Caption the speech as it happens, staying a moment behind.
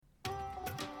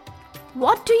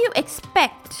What do you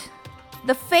expect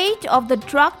the fate of the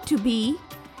drug to be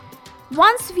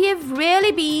once we have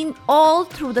really been all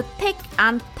through the thick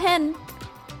and thin,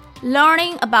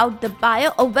 learning about the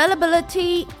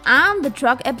bioavailability and the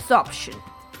drug absorption?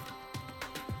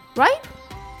 Right?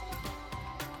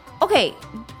 Okay,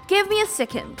 give me a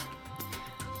second.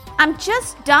 I'm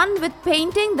just done with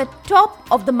painting the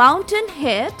top of the mountain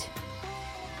head,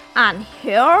 and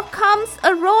here comes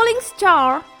a rolling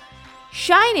star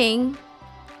shining,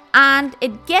 and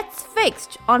it gets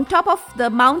fixed on top of the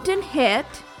mountain head.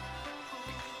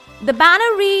 The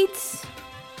banner reads,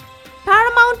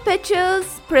 Paramount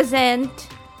Pictures present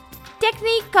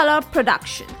Technicolor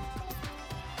production.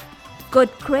 Good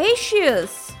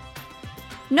gracious!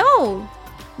 No,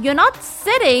 you're not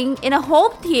sitting in a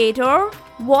home theater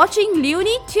watching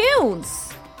Looney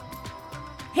Tunes.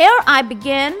 Here I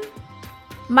begin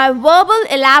my verbal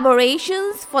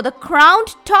elaborations for the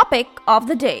crowned topic of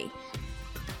the day.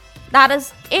 That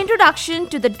is Introduction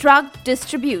to the Drug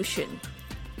Distribution.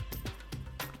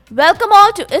 Welcome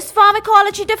all to Is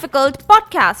Pharmacology Difficult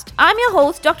podcast. I'm your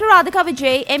host, Dr. Radhika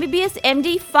Vijay, MBBS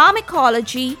MD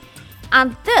Pharmacology,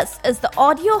 and this is the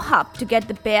audio hub to get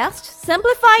the best,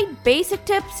 simplified basic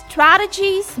tips,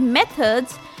 strategies,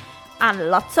 methods, and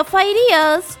lots of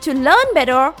ideas to learn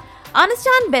better,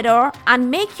 understand better, and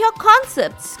make your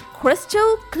concepts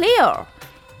crystal clear.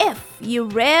 If you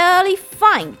really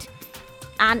find,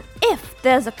 and if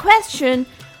there's a question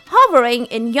hovering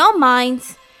in your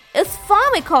minds, is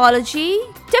pharmacology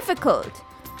difficult?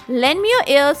 Lend me your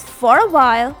ears for a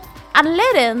while and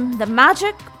let in the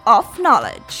magic of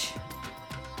knowledge.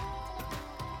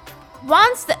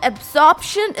 Once the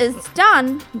absorption is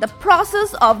done, the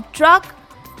process of drug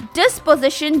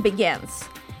disposition begins.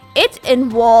 It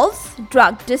involves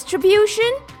drug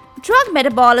distribution, drug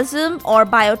metabolism or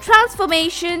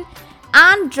biotransformation,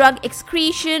 and drug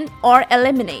excretion or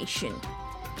elimination.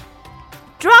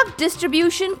 Drug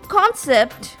distribution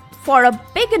concept for a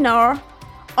beginner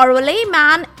or a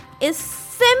layman is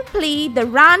simply the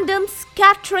random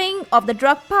scattering of the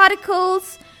drug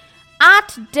particles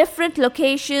at different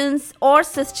locations or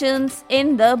systems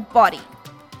in the body.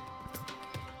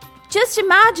 Just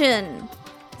imagine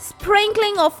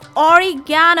sprinkling of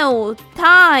oregano,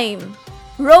 thyme,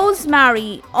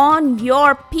 rosemary on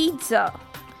your pizza.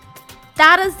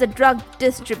 That is the drug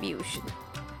distribution.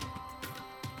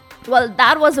 Well,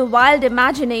 that was a wild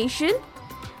imagination,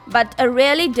 but a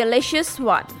really delicious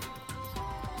one.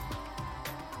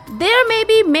 There may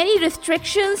be many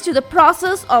restrictions to the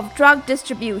process of drug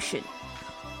distribution.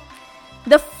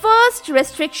 The first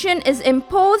restriction is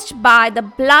imposed by the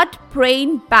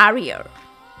blood-brain barrier.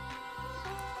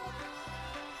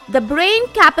 The brain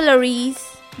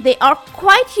capillaries, they are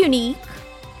quite unique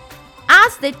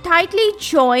as they tightly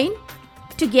join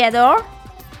together.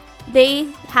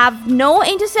 They have no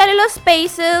intercellular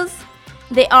spaces.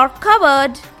 They are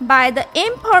covered by the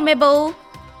impermeable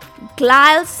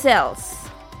glial cells.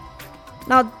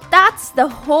 Now that's the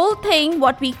whole thing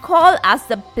what we call as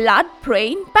the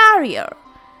blood-brain barrier.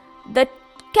 The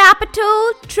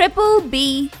capital triple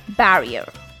B barrier.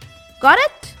 Got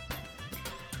it?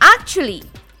 Actually,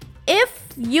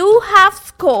 if you have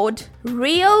scored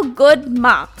real good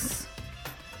marks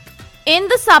in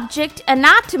the subject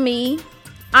anatomy,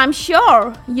 I'm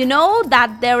sure you know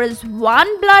that there is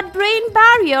one blood-brain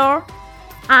barrier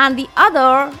and the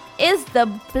other is the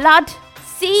blood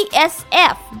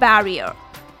CSF barrier.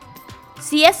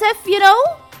 CSF, you know?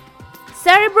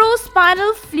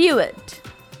 Cerebrospinal fluid.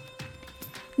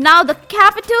 Now the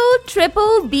capital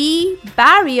triple B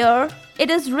barrier, it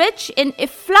is rich in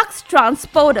efflux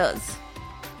transporters.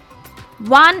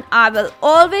 One I will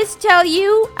always tell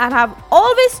you and have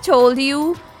always told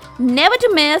you never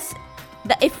to miss.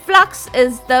 The efflux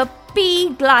is the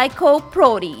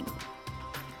P-glycoprotein.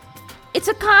 It's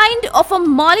a kind of a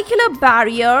molecular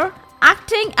barrier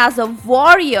acting as a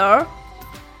warrior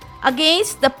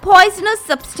against the poisonous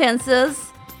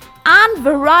substances and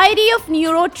variety of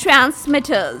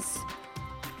neurotransmitters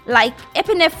like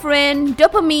epinephrine,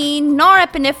 dopamine,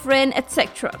 norepinephrine,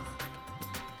 etc.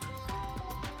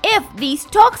 If these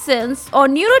toxins or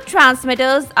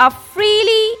neurotransmitters are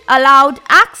freely allowed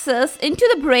access into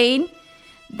the brain,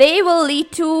 they will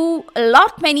lead to a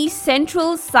lot many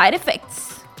central side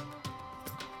effects.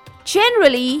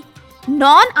 Generally,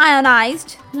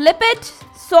 non-ionized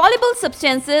lipid-soluble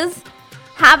substances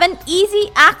have an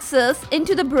easy access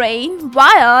into the brain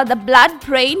via the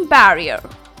blood-brain barrier.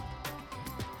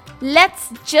 Let's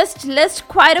just list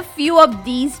quite a few of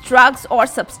these drugs or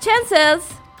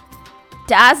substances.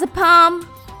 Diazepam,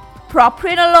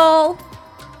 propranolol,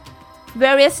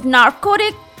 various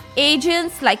narcotic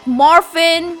agents like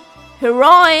morphine,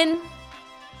 heroin,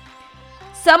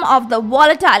 some of the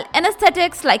volatile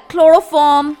anesthetics like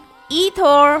chloroform,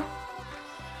 ether,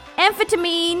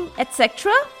 amphetamine,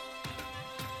 etc.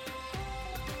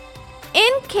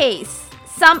 In case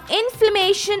some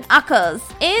inflammation occurs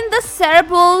in the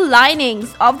cerebral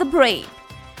linings of the brain,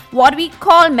 what we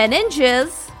call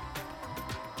meninges,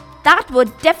 that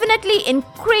would definitely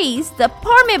increase the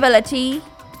permeability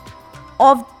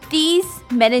of these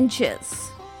meninges.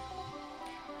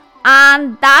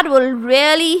 And that will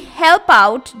really help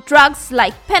out drugs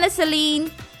like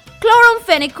penicillin,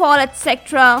 chloramphenicol,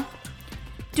 etc.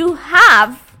 to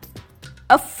have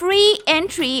a free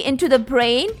entry into the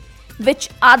brain which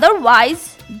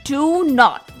otherwise do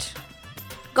not.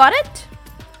 Got it?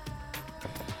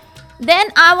 Then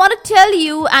I want to tell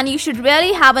you, and you should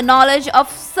really have a knowledge of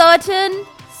certain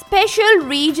special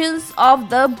regions of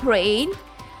the brain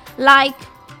like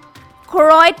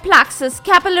choroid plexus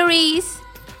capillaries,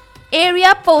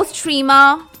 area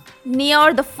postrema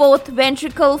near the fourth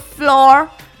ventricle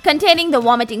floor containing the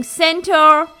vomiting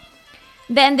center.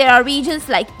 Then there are regions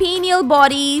like pineal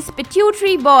bodies,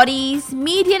 pituitary bodies,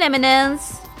 median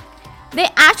eminence. They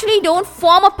actually don't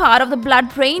form a part of the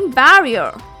blood-brain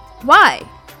barrier. Why?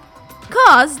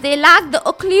 Because they lack the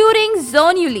occluding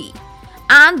zonulae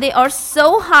and they are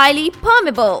so highly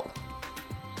permeable.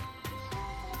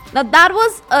 Now that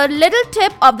was a little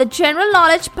tip of the general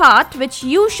knowledge part which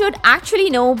you should actually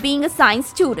know being a science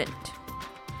student.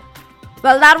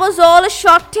 Well, that was all a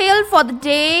short tale for the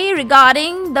day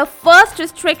regarding the first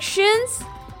restrictions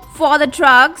for the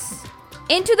drugs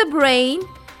into the brain,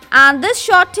 and this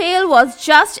short tale was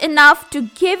just enough to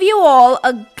give you all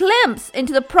a glimpse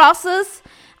into the process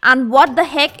and what the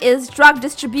heck is drug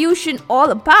distribution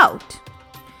all about.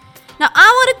 Now I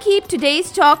want to keep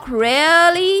today's talk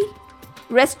really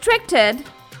restricted.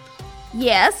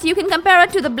 Yes, you can compare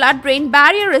it to the blood-brain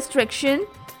barrier restriction,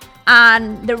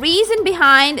 and the reason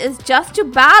behind is just to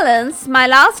balance my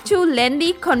last two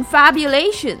lengthy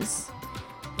confabulations.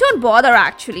 Don't bother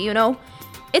actually,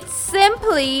 It's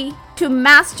simply to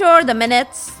master the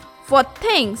minutes for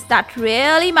things that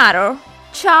really matter.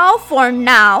 Ciao for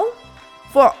now.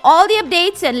 For all the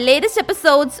updates and latest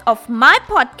episodes of my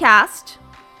podcast,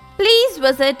 please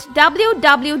visit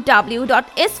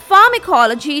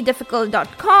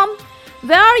www.ispharmacologydifficult.com,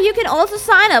 where you can also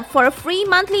sign up for a free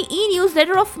monthly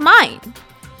e-newsletter of mine.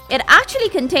 It actually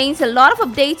contains a lot of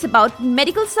updates about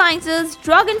medical sciences,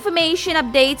 drug information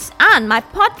updates, and my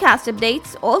podcast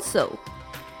updates also.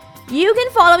 You can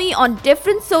follow me on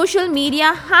different social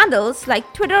media handles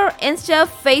like Twitter, Insta,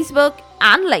 Facebook,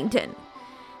 and LinkedIn.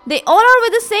 They all are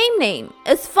with the same name,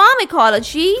 is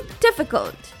Pharmacology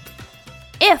Difficult.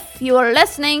 If you are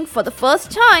listening for the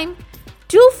first time,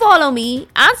 do follow me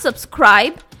and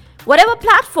subscribe whatever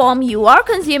platform you are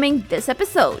consuming this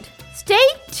episode. Stay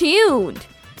tuned.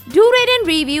 Do rate and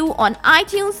review on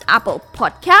iTunes, Apple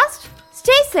Podcast.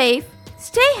 Stay safe,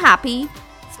 stay happy,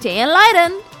 stay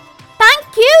enlightened.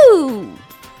 Thank you.